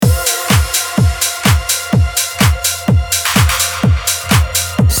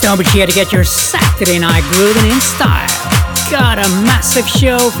StoneBridge here to get your Saturday night grooving in style. Got a massive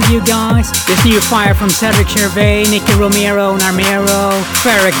show for you guys. This new fire from Cedric Gervais, Nicky Romero, Narmero,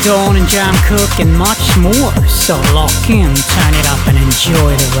 Ferric Dawn and Jam Cook, and much more. So lock in, turn it up and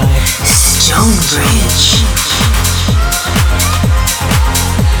enjoy the ride. StoneBridge.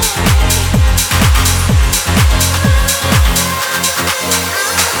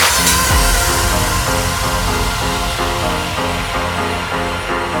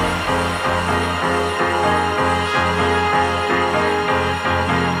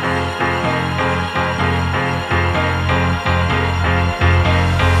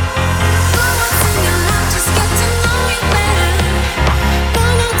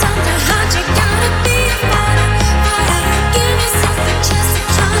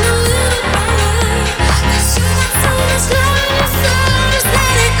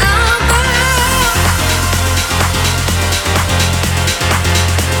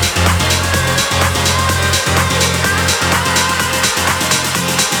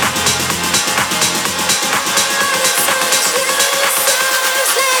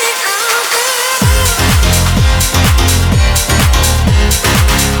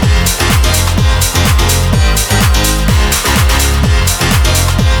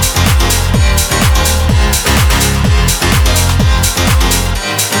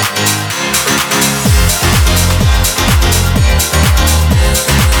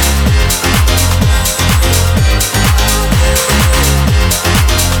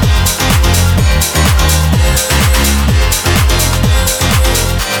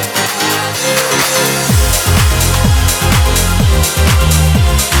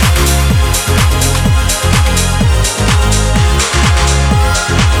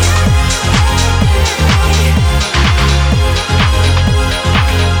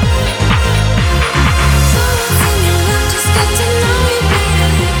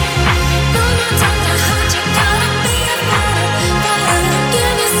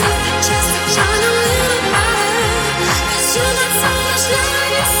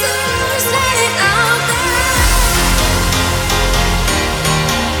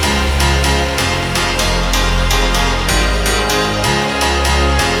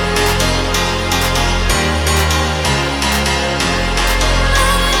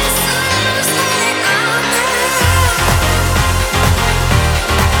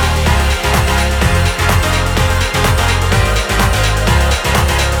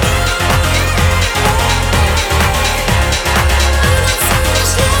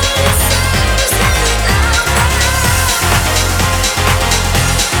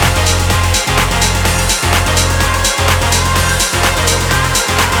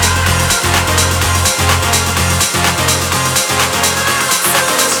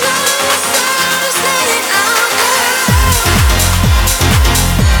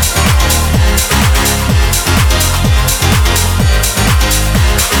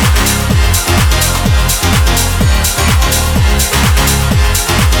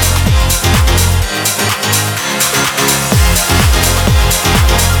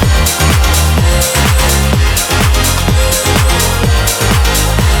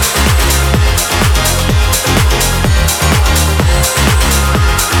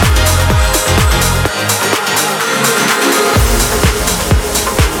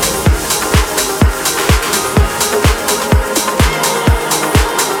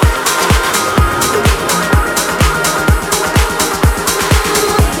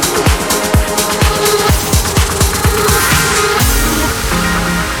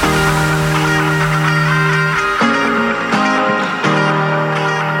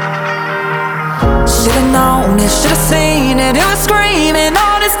 Should've seen it, it was screaming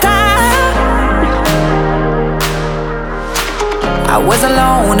all this time. I was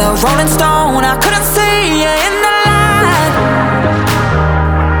alone, a rolling stone, I couldn't see you in the light.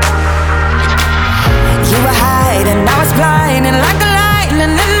 You were hiding, I was blinding like the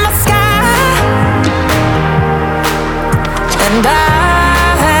lightning in my sky. And I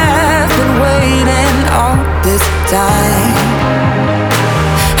have been waiting all this time.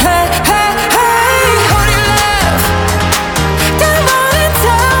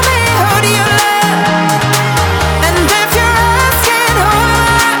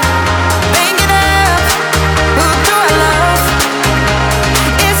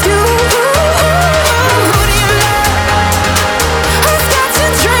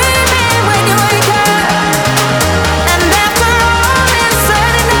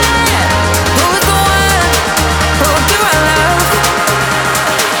 Who's the one who do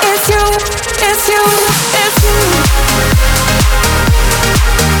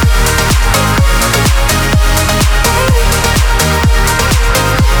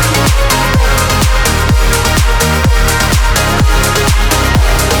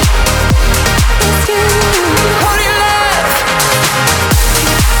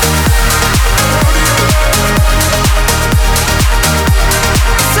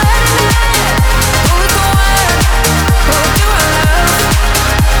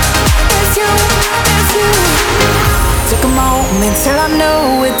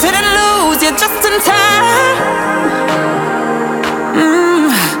know it, didn't lose you just in time.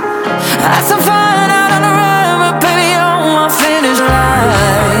 Had some fun out on the run, but baby, you're on my finish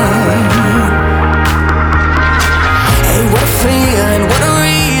line. Hey, what a feeling, what a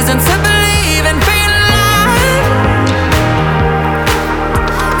reason to believe in being alive.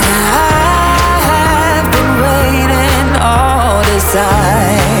 I've been waiting all this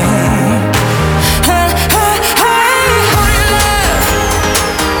time. Hey, hey, hey, who do you love?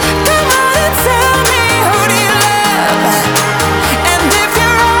 Come on and tell me, who do you love? And if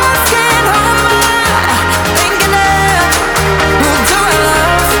you're asking who am I,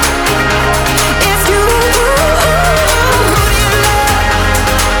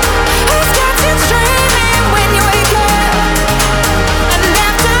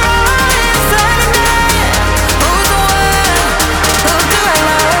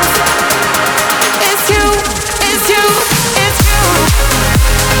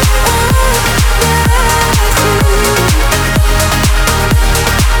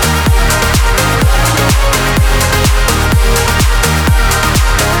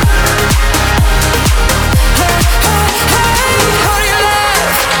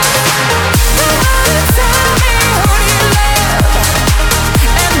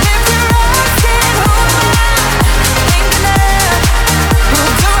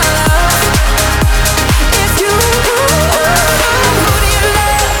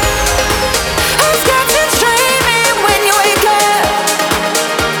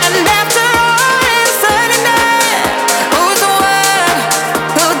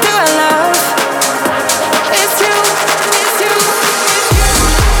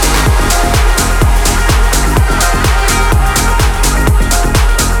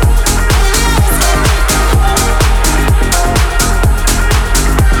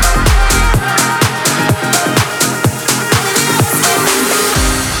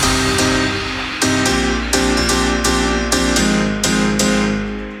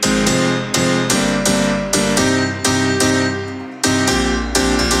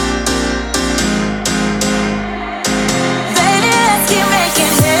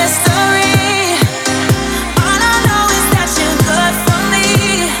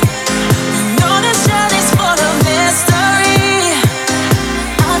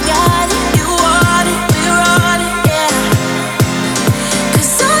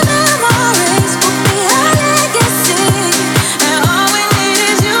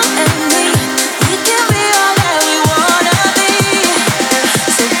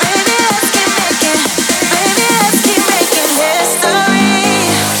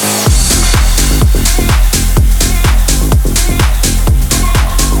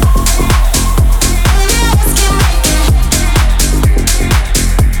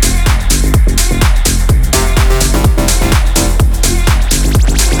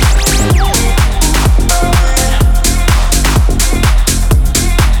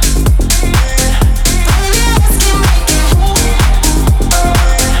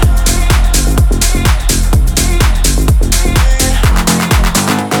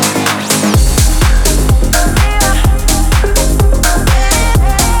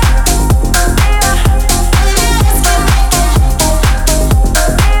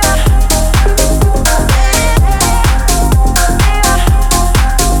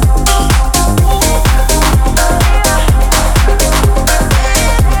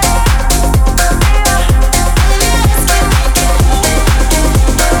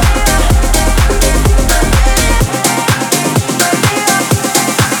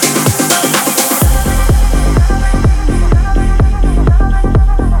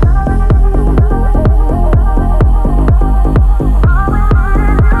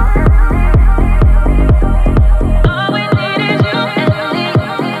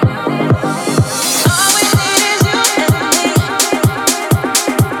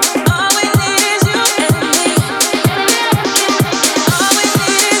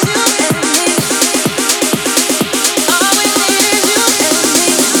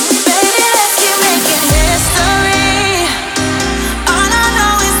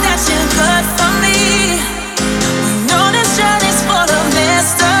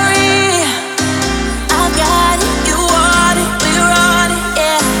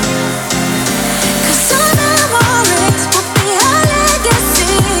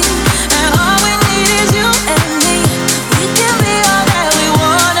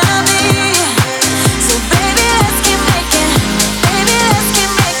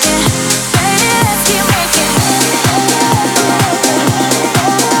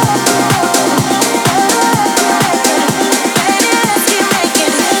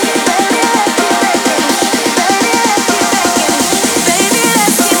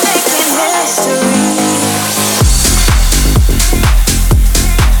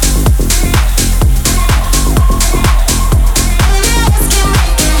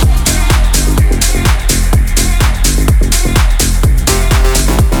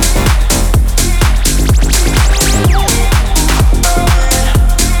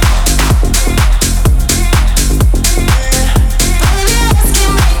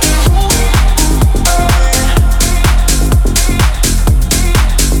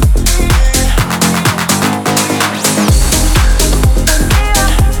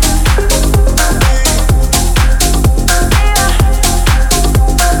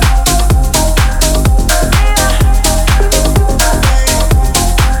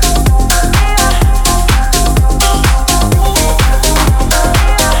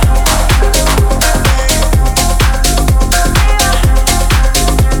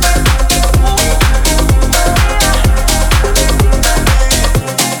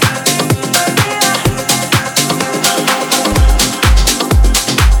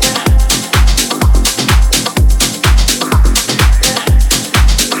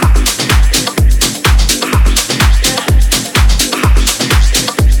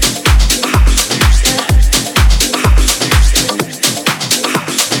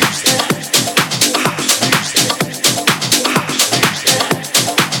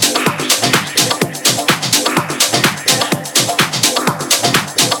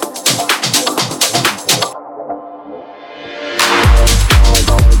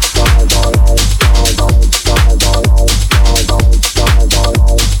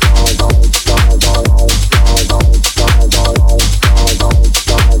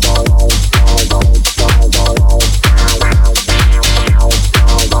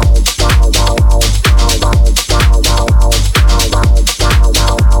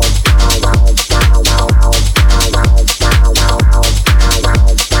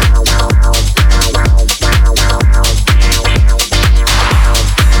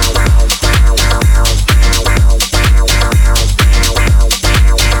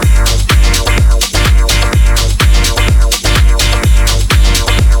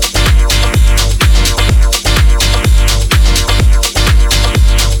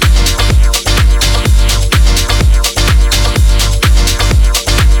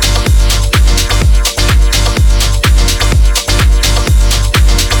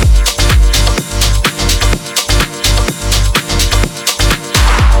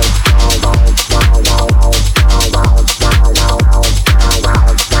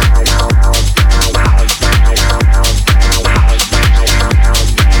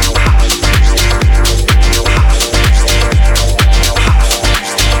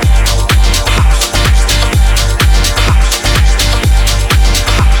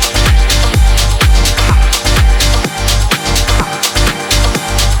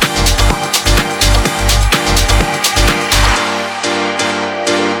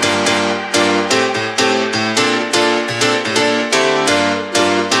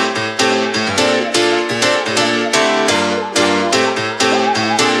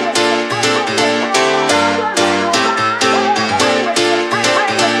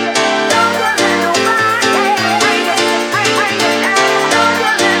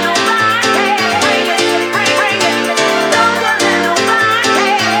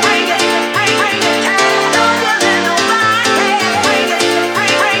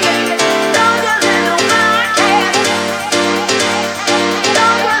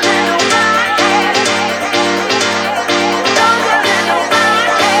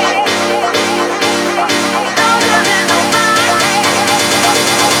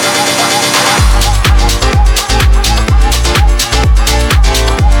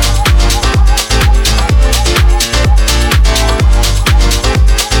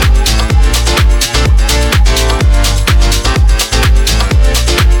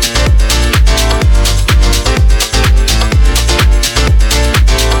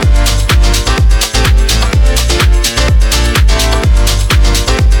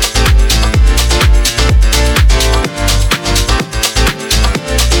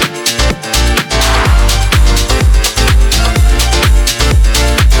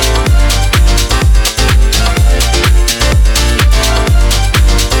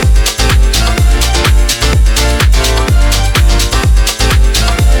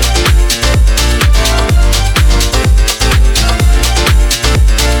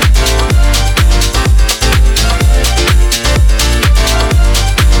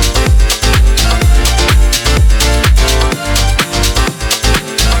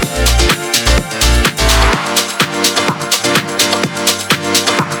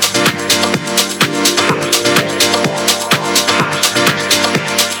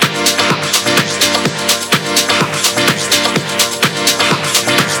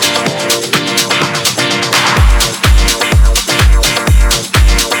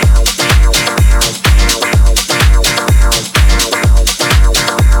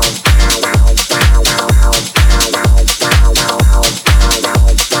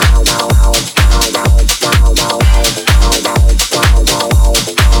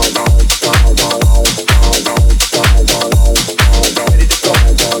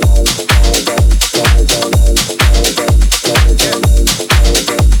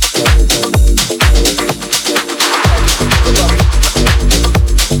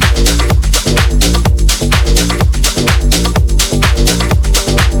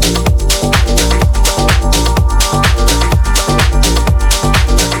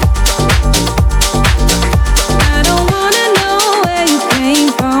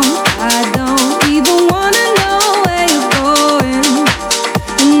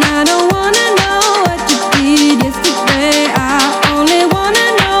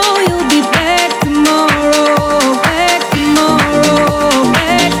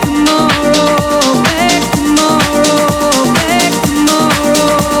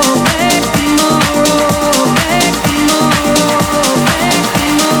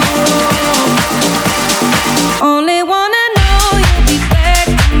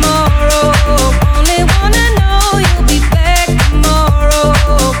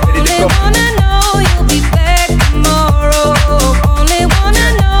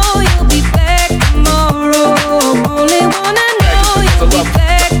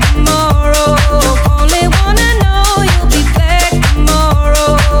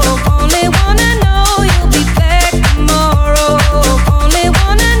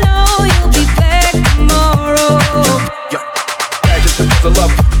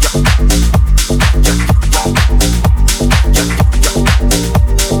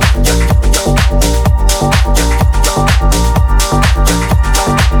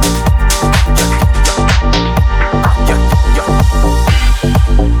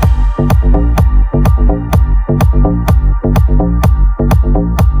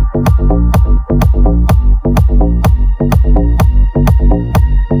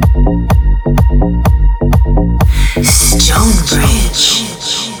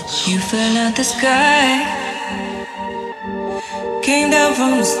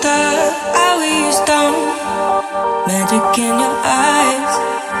 star, how we stone, magic in your eyes.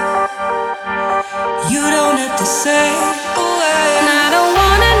 You don't have to say a word. And I don't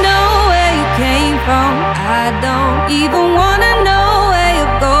wanna know where you came from. I don't even wanna know where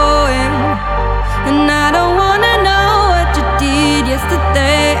you're going. And I don't wanna know what you did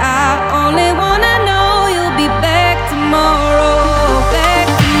yesterday. I only wanna know you'll be back tomorrow. Back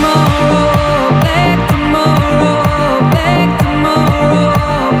tomorrow. Back tomorrow. Back tomorrow.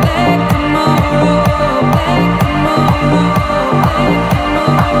 Back tomorrow. Back tomorrow.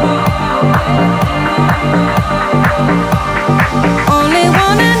 Only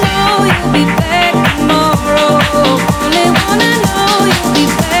wanna know you'll be back tomorrow. Only wanna know you'll be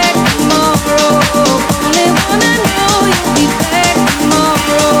back tomorrow. Only wanna know you'll be back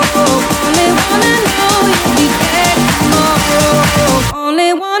tomorrow. Only wanna know you'll be back tomorrow. Only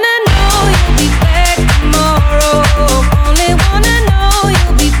wanna know you'll be back tomorrow. Only wanna know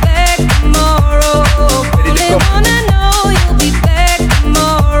you'll be back tomorrow. Only wanna know you'll be back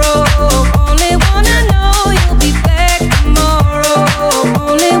tomorrow. Only wanna know you'll be back tomorrow.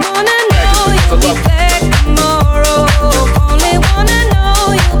 Only wanna know you'll be back tomorrow. Only wanna know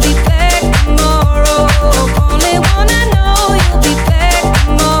you'll be back tomorrow. Only wanna know you'll be back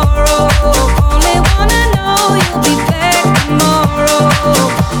tomorrow. Only wanna know you'll be back tomorrow.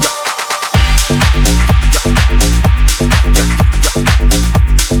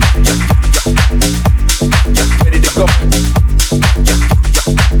 Ready to go.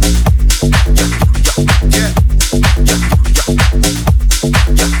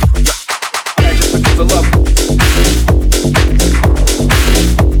 Yeah, just because I love you.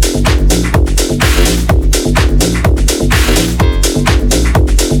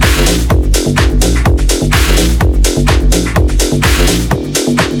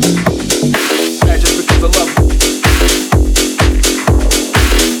 Yeah, just because I love you.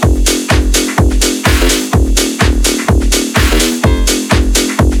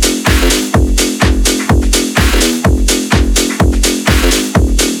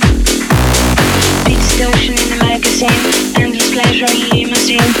 Beats the ocean in the magazine, endless pleasure in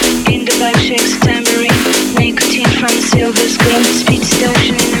limousine. In the vibe shakes a tambourine, nicotine from a silver screen. Speeds the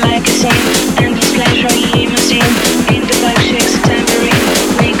ocean in the magazine, endless pleasure in limousine. In the vibe shakes a tambourine,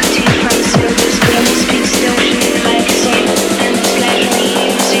 nicotine from a silver screen. Speeds the ocean in the magazine, endless pleasure in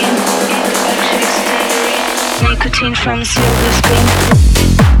limousine. In the vibe shakes a tambourine, nicotine from a silver screen.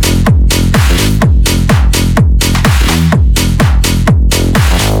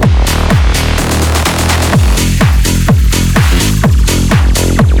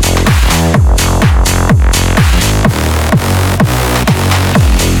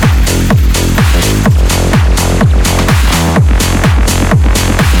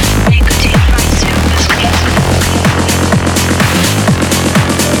 Nicotine from silver screen.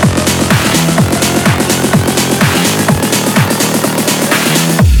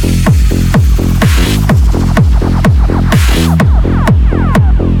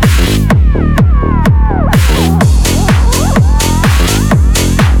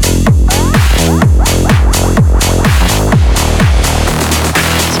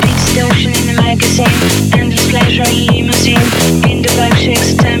 Speeds the ocean in the magazine, endless pleasure in limousine. In the vibe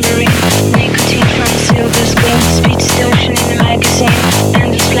shakes a tambourine, nicotine from a silver screen. Speeds the ocean in the magazine,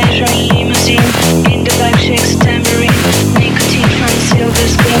 endless pleasure in limousine. In the vibe shakes a tambourine, nicotine from a silver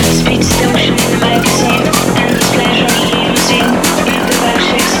screen. Speeds the ocean in the magazine, endless pleasure in limousine. In the vibe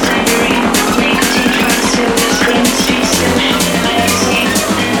shakes a tambourine, nicotine from a silver screen. Speeds the ocean in the magazine,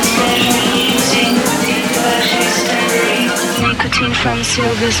 endless pleasure in limousine. In the vibe shakes a tambourine, nicotine from a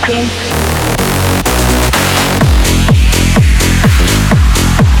silver screen.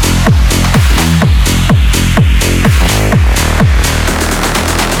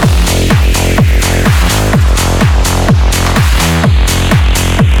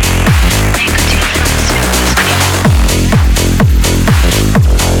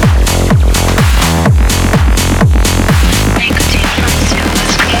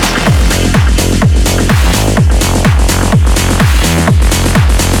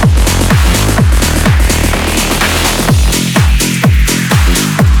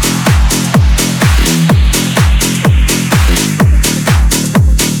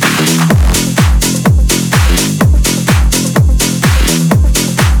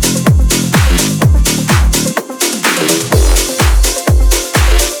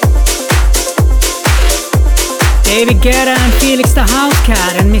 David Guetta and Felix the House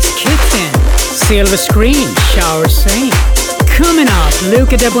Cat and Miss Kitchen. Silver Screen, Shower Saint. Coming up,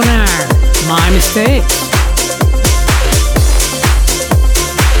 Luca Debonair, My Mistakes.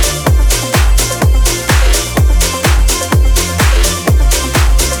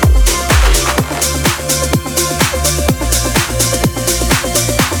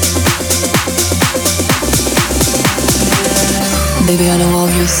 Baby, I know all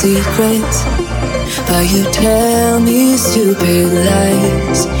your secrets, but you tell me stupid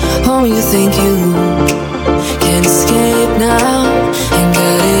lies. Oh, you think you can escape now and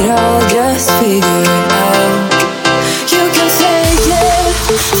got it all just figured out. You can fake it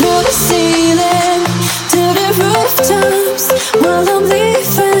through the ceiling to the rooftops while I'm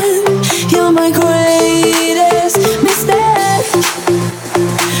leaving. You're my greatest mistake,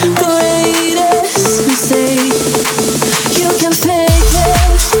 greatest mistake. You can fake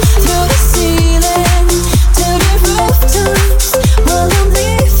it through the ceiling to the rooftops while I'm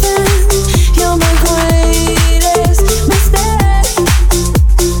leaving. You're my greatest mistake,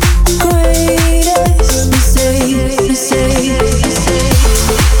 greatest mistake, mistake, mistake.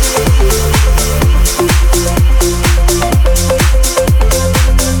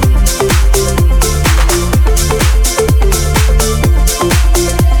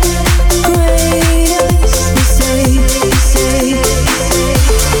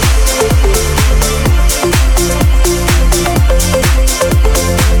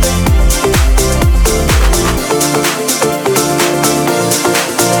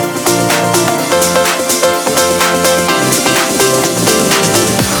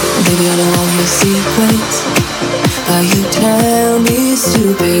 Secrets, but you tell me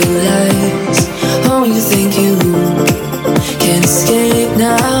stupid lies. Oh, you think you can escape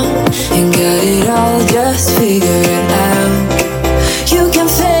now and got it all just figured out. You can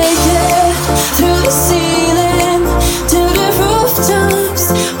fake it through the ceiling to the rooftops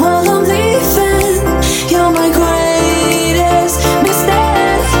while I'm leaving. You're my greatest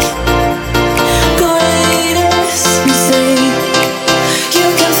mistake, greatest mistake. You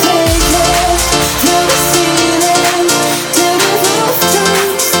can fake it through the ceiling to the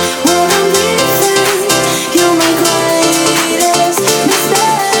rooftops while I'm leaving. You're my greatest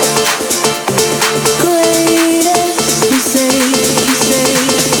mistake, greatest mistake, mistake,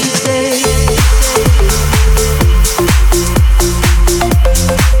 mistake.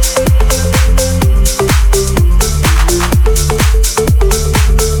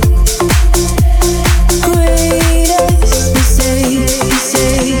 Greatest mistake,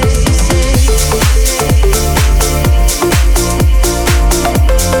 mistake,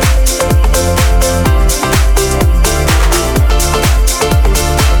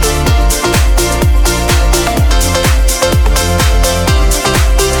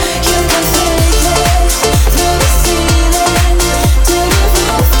 You can fake it through the ceiling to the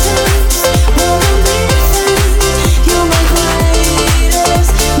rooftops while I'm leaving. You're my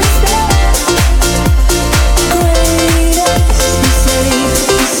greatest mistake, greatest mistake,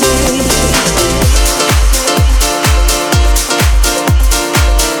 mistake.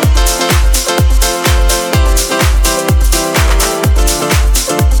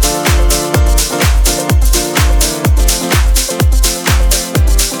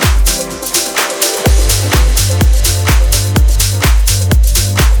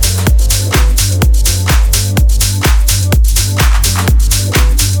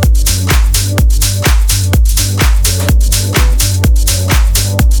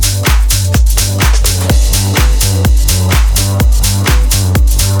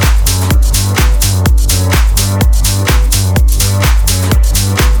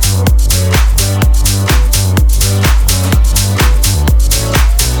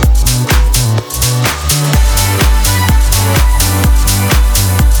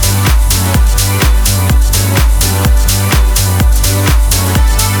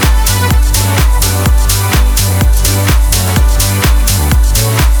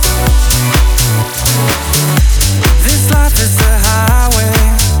 This life is a highway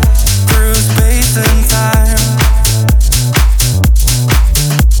through space and time.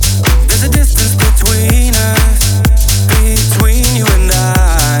 There's a distance between us, between you and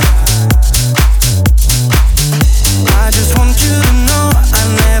I. I just want you to know I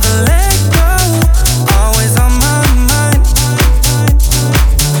never let go, always on my mind.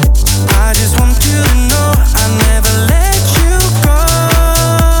 I just want you to know I never let you go.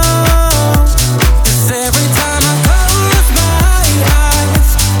 'Cause every time I close my eyes,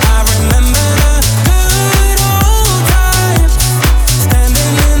 I remember the good old times,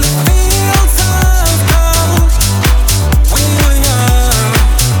 standing in the fields of gold. We were young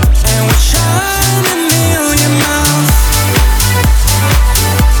and we shine a million miles.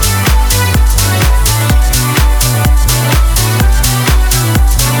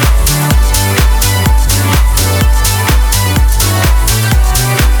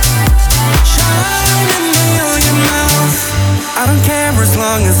 Shine a million miles. I don't care as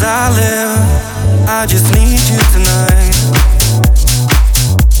long as I live. I just need you tonight.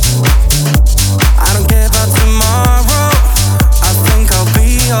 I don't care about tomorrow. I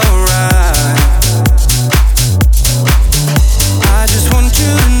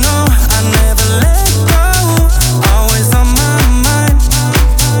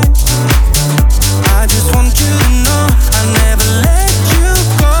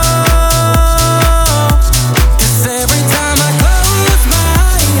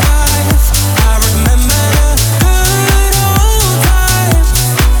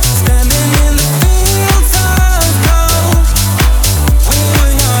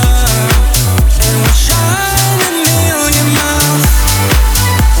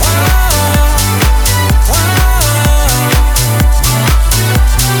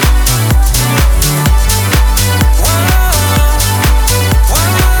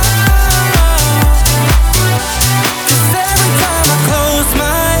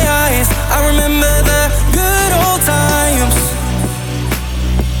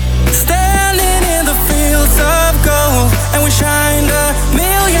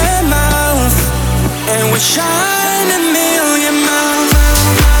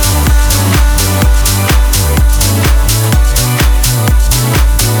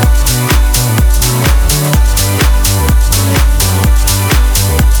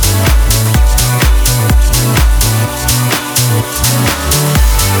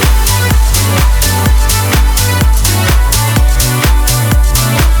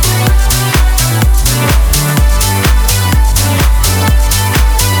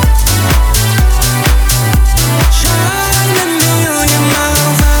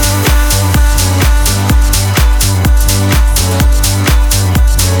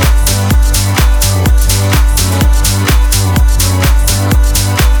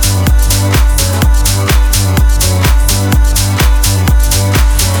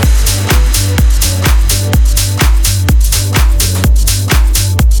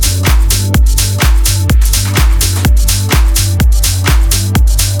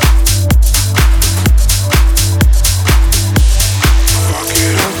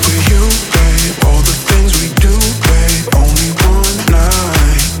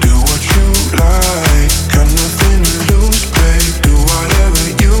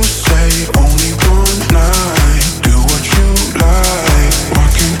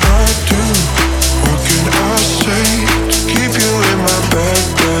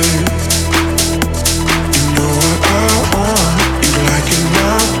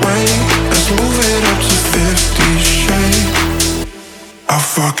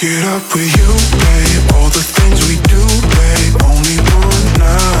fuck it up with you, babe. All the things we do, babe. Only one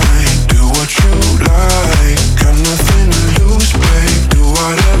night. Do what you like. Got nothing to lose, babe. Do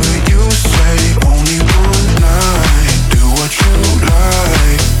whatever you say. Only one night. Do what you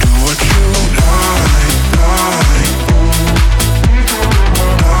like. Do what you like. Like.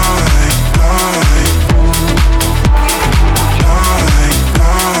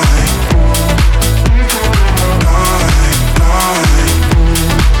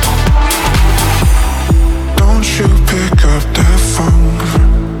 Pick up that phone.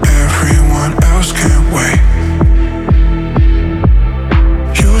 Everyone else can't wait.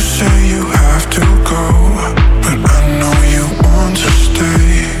 You say you have to go, but I know you want to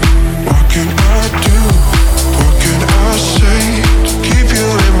stay. What can I do? What can I say to keep you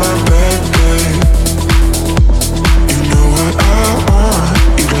in my bed, babe? You know what I want.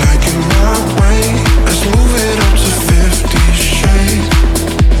 You like it my way. Let's move it up to 50 Shades.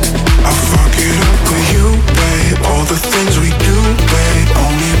 I'll fuck it up with you, babe. All the things we do, babe.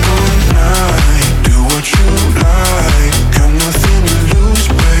 Only one night. Do what you like. Got nothing to lose,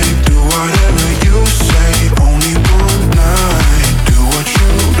 babe. Do whatever you say. Only one night. Do what you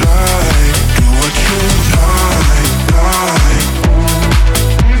like. Do what you like. Like. Like.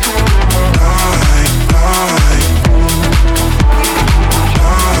 Like.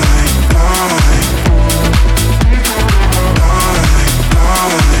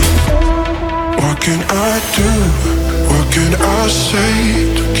 What can I do? What can I say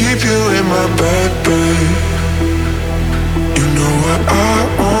to keep you in my bed, babe? You know what I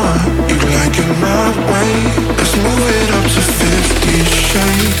want. You like it my way. Let's move it up to 50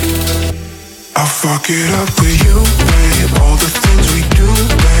 Shades. I'll fuck it up with you, babe. All the things we do,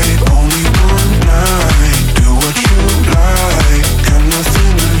 babe. Only one night. Do what you like. Got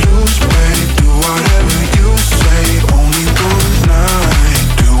nothing to lose, babe. Do whatever you say. Only one night.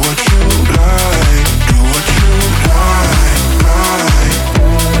 Do what you like. Do what you like. Like. Like.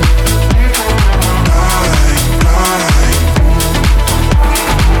 Like.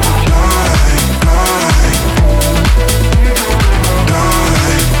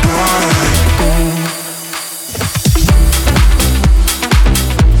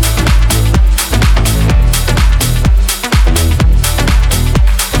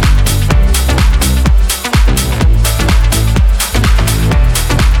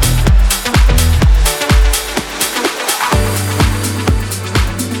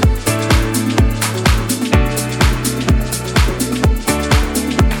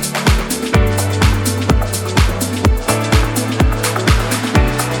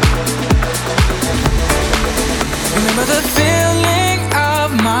 Remember the feeling of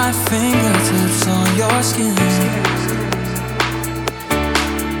my fingertips on your skin,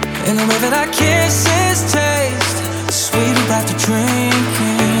 and the way that our kisses taste sweeter after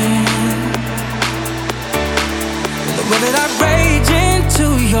drinking, and the way that I rage into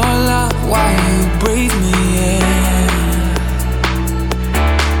your love while you breathe me in,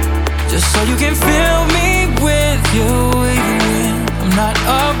 just so you can fill me with you even when I'm not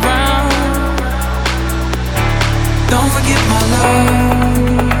around. Don't forget my love.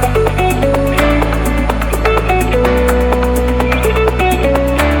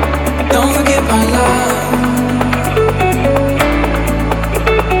 Don't forget my love.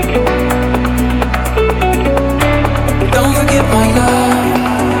 Don't forget my love.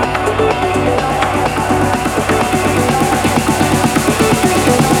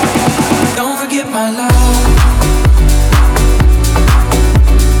 Don't forget my love.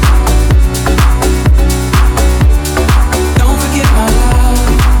 Don't forget my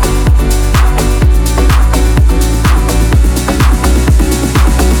love.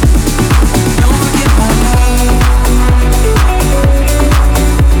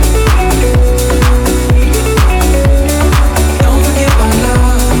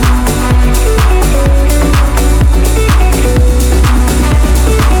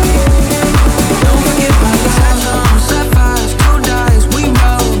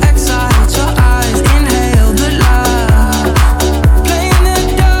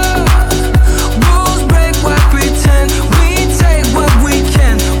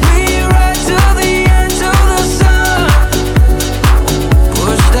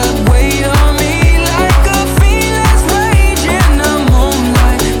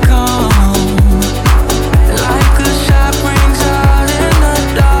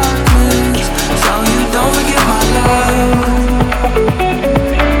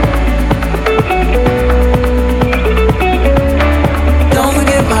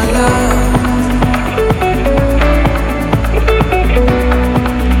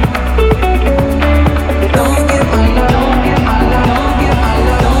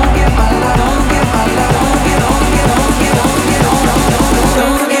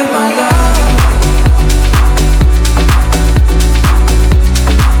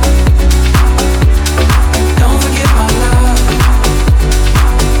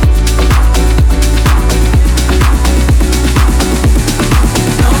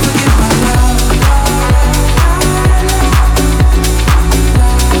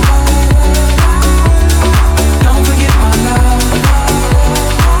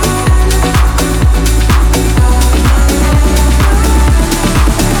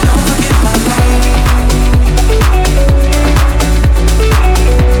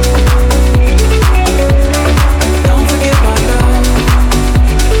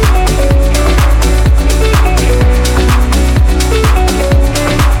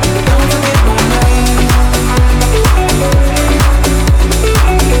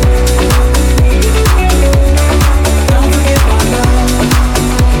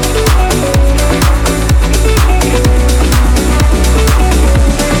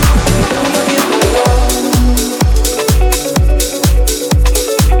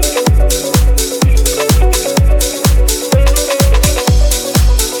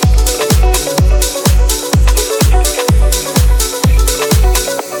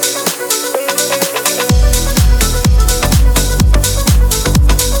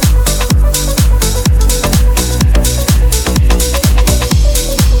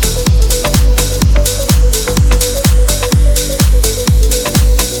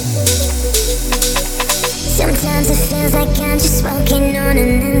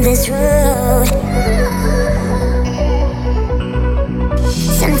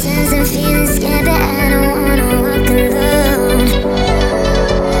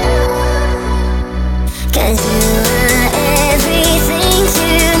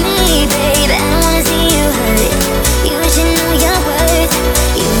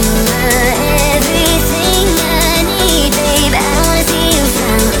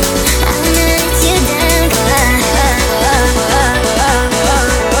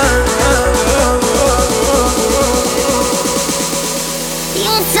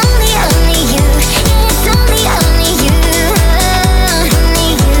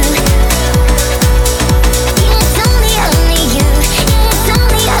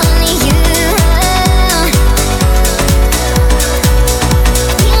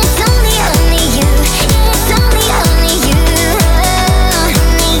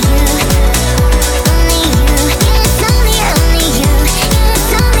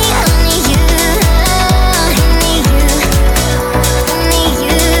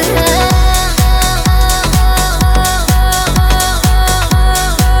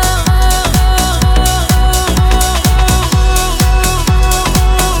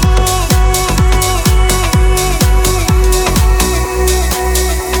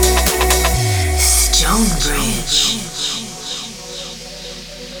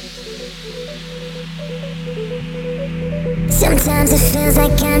 Sometimes it feels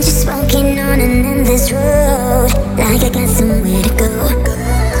like I'm just walking on an endless road, like I got somewhere to go.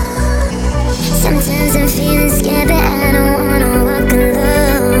 Sometimes I'm feeling scared, but I don't wanna walk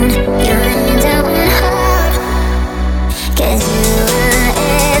alone. Your hand I wanna hold, 'cause you are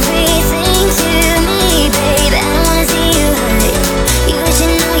everything to me, babe. I wanna see you hurt. You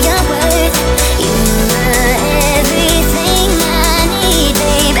should know your worth. You are everything I need,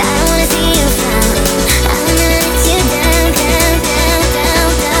 babe. I wanna see you fall. I wanna let you down, down, down, down,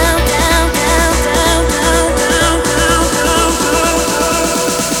 down, down, down, down, down, down, down,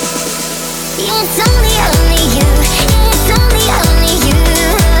 down. It's only you. It's only you. Only you.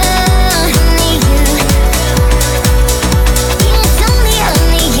 It's only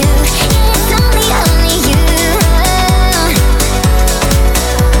you. It's only you.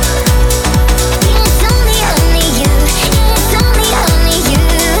 It's only you. It's only you.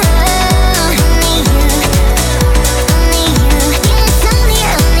 Only you. Only you. It's only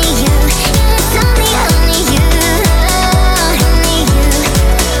you. It's only you. Only you.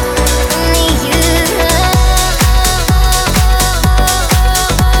 Only you.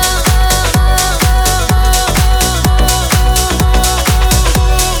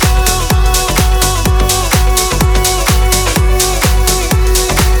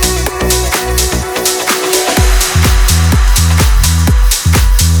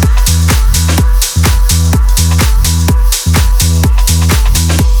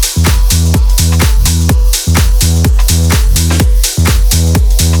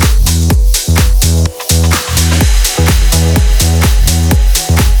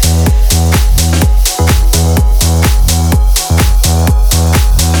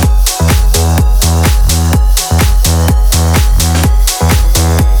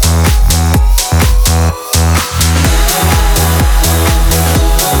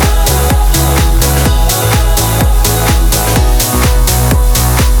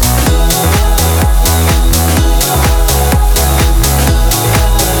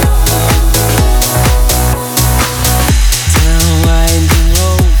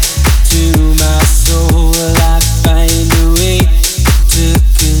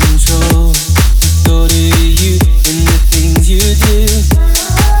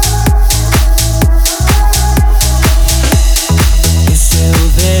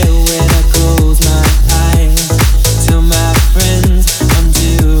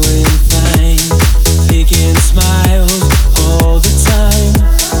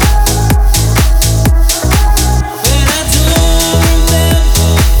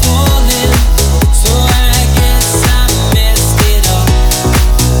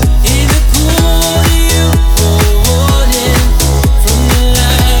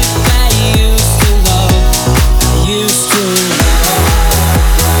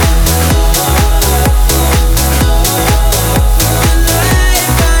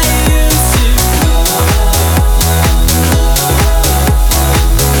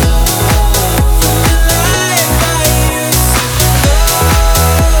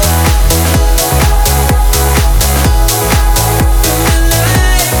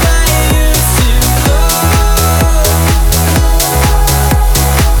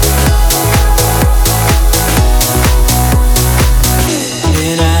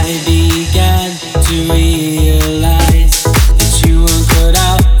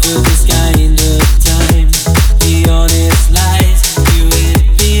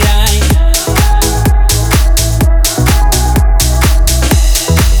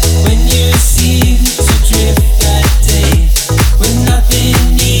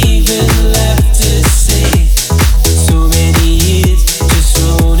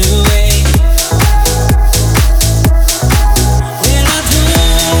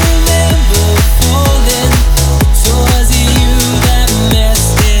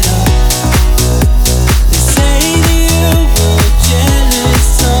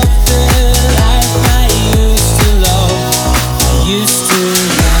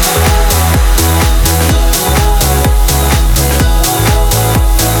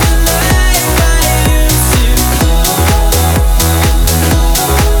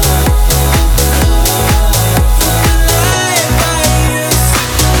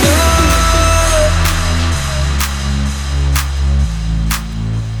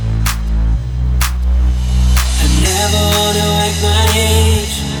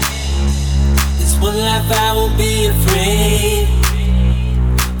 life I won't be afraid.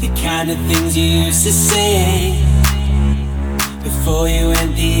 The kind of things you used to say before you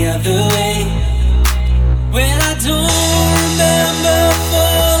went the other way. Well, I don't remember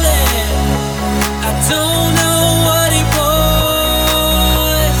falling, I don't know what it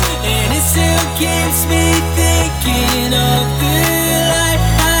was, and it still keeps me thinking of the life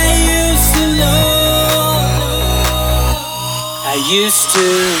I used to know. I used to.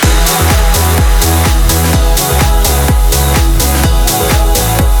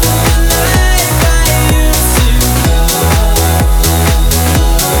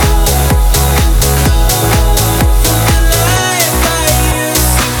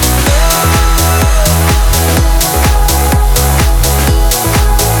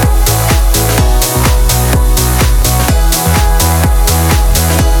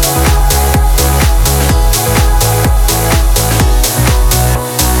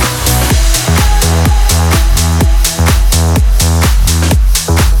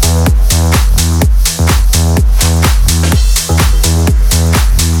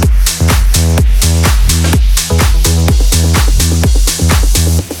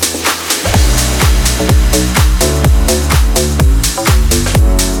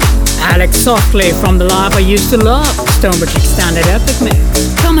 Softly from the live I used to love, StoneBridge Extended Epic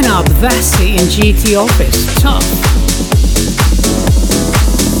Mix. Coming up, Vessi in GT Office, Tough.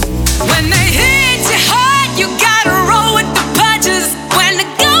 When they hit you hard, you gotta roll with the punches. When the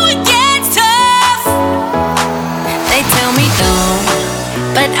going gets tough, they tell me don't,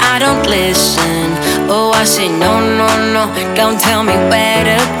 but I don't listen. Oh, I say no, no, no, don't tell me where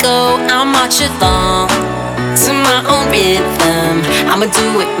to go. I'll march along to my own rhythm. I'ma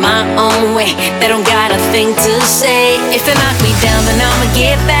do it my own way. They don't got a thing to say. If they knock me down, then I'ma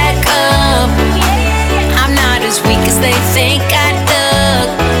get back up. I'm not as weak as they think I look.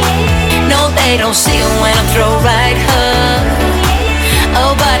 No, they don't see it when I throw right hook.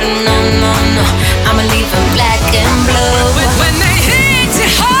 Oh, but no, no, no, I'ma leave them black and blue. When they hit you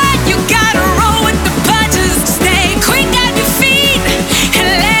hard, you gotta roll with the punches. Stay quick on your feet and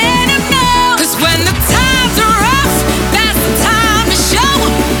let them know. 'Cause when the times are rough, that's the time to show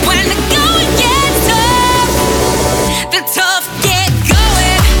 'em. When the going gets tough, the tough get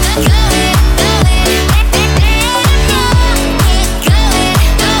going.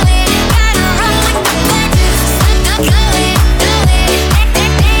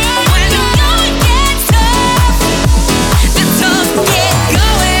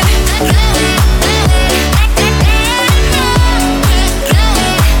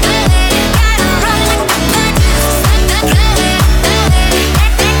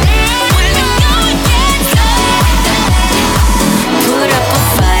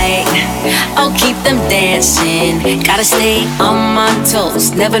 I'll keep them dancing. Gotta stay on my toes.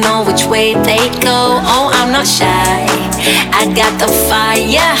 Never know which way they go. Oh, I'm not shy. I got the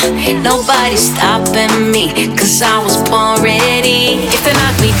fire. Nobody's stopping me, 'cause I was born ready. If they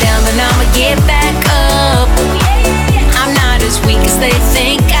knock me down, then I'ma get back up. I'm not as weak as they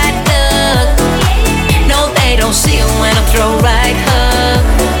think I look. No, they don't see it when I throw right hook.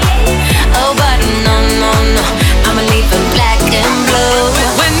 Oh, but no, no, no, I'ma leave them black and blue.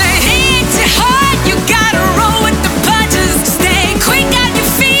 When they hit you hard, you gotta roll with the punches. Stay quick on your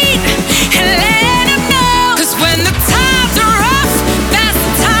feet and let them know. 'Cause when the times are rough, that's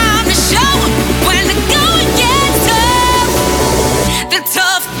the time to show 'em. When the going gets tough, the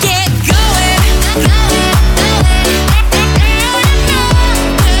tough get going. When the going gets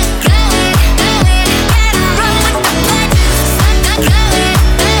tough,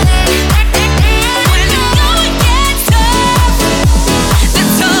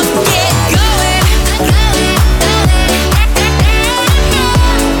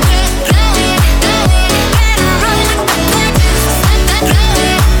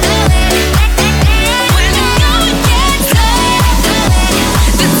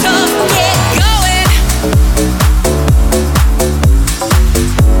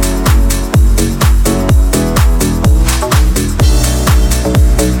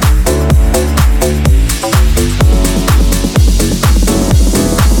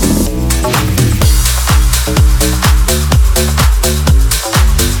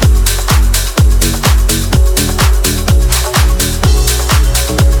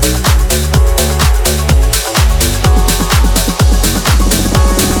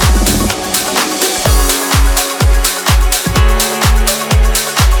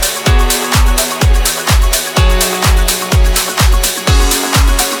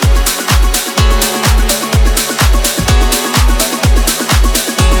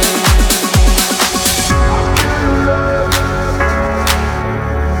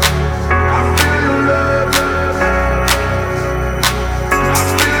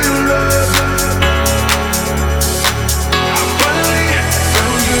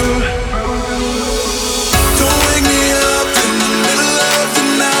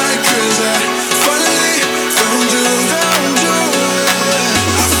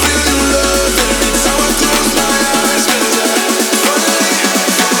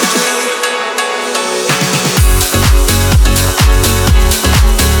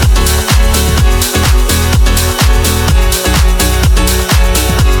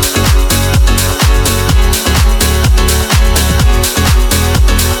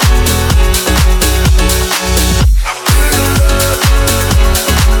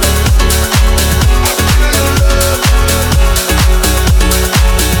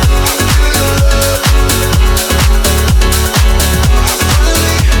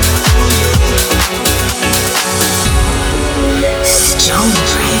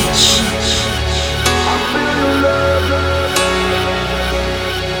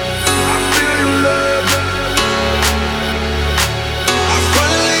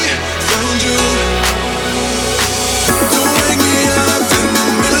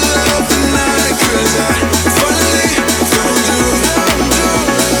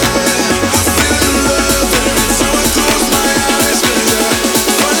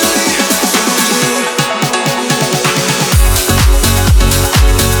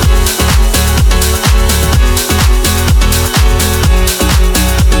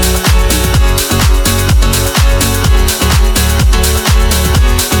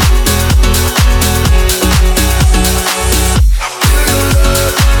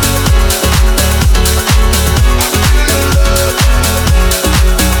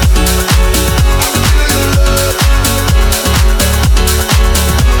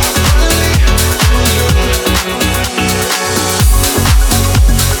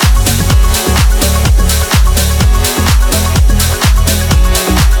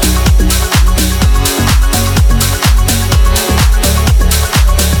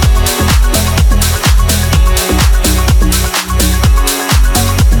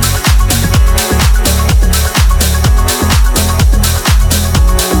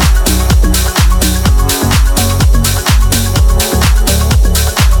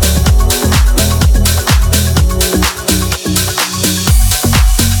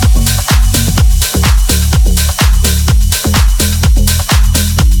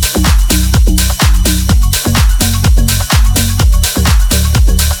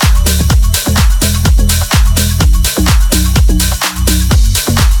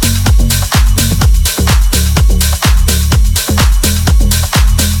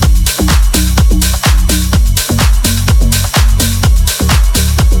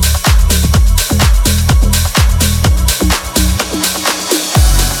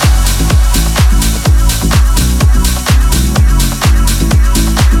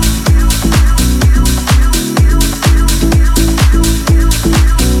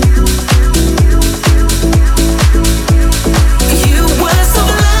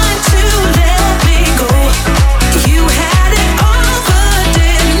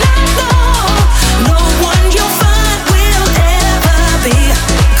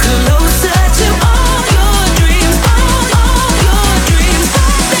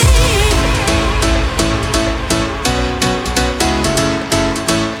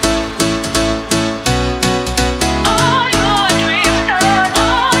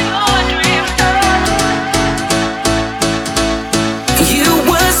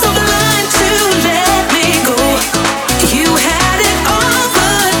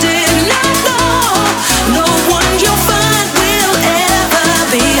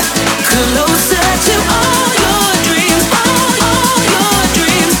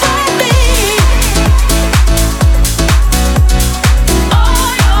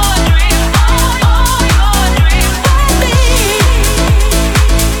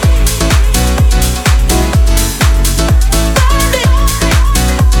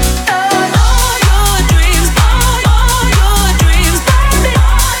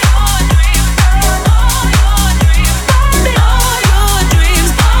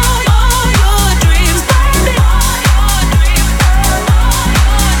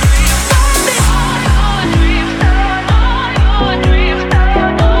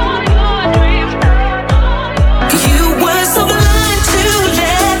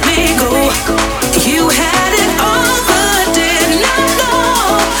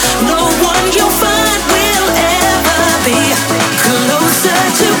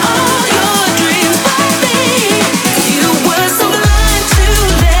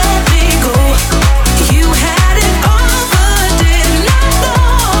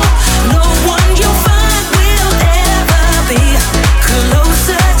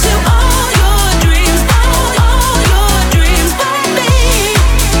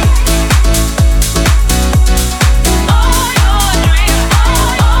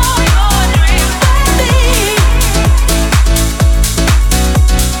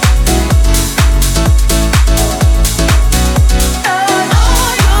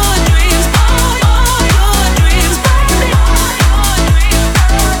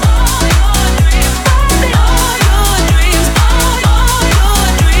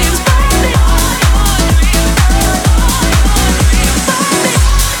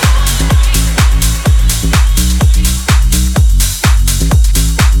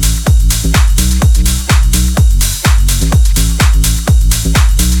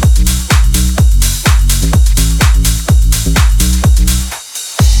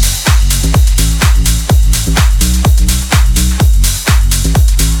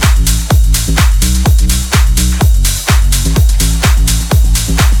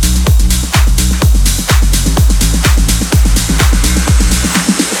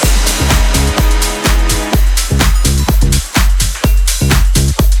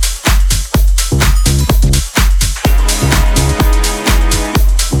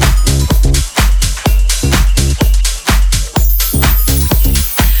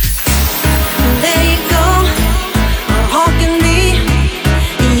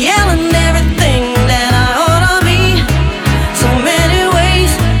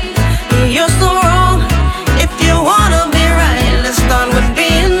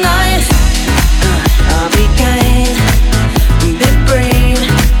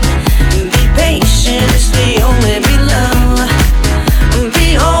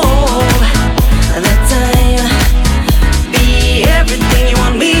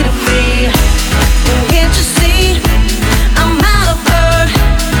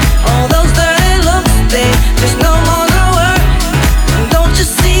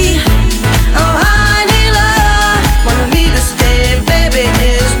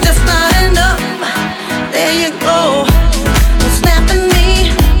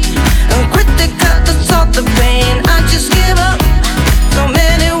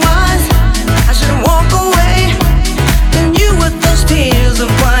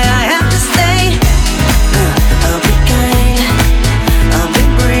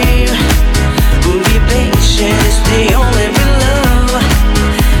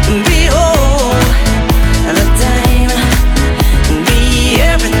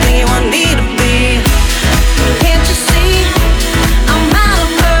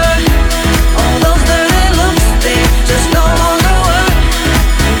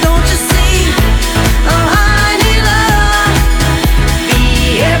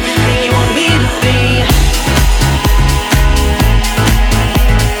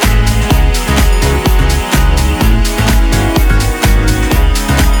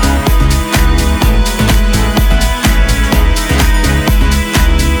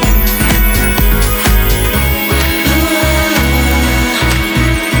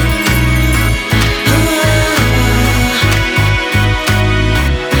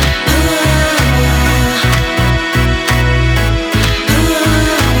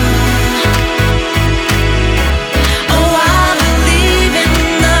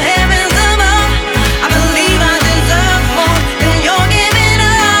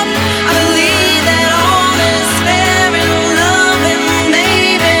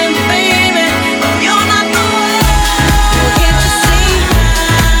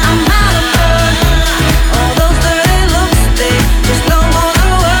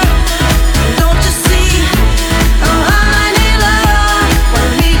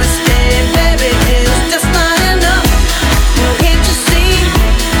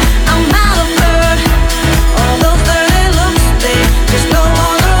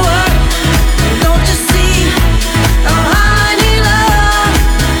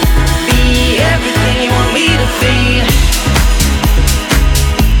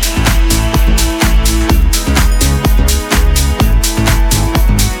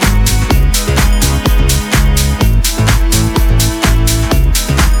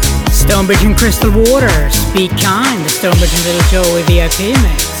 StoneBridge and Crystal Waters, Be Kind, the StoneBridge and Little Joey VIP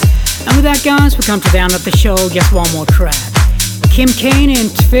mix. And with that, guys, we come to the end of the show. Just one more track. Kim Kane and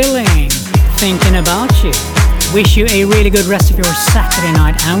Tvilling, Thinking About You. Wish you a really good rest of your Saturday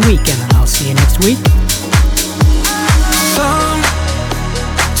night and weekend, and I'll see you next week. Sometimes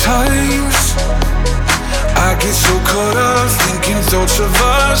I get so caught up thinking thoughts of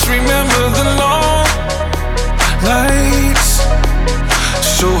us. Remember the long nights,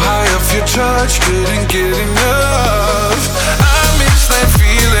 so high off your touch, couldn't get enough. I miss that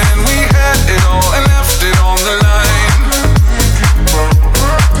feeling, we had it all and left it on the line.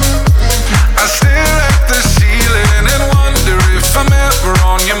 I stare at the ceiling and wonder if I'm ever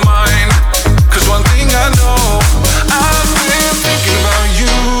on your mind. 'Cause one thing I know, I've been thinking about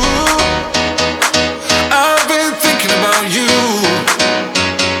you. I've been thinking about you.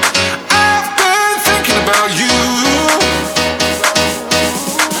 I've been thinking about you.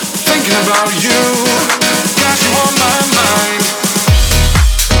 Thinking about you. Got you on my mind.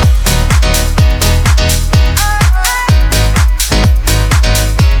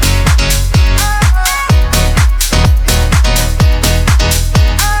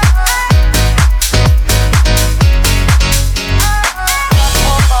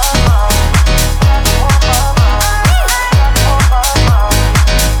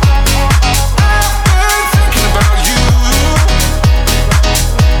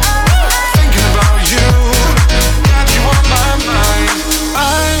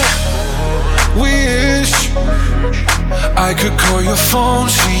 I could call your phone,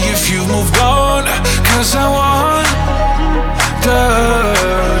 see if you moved on.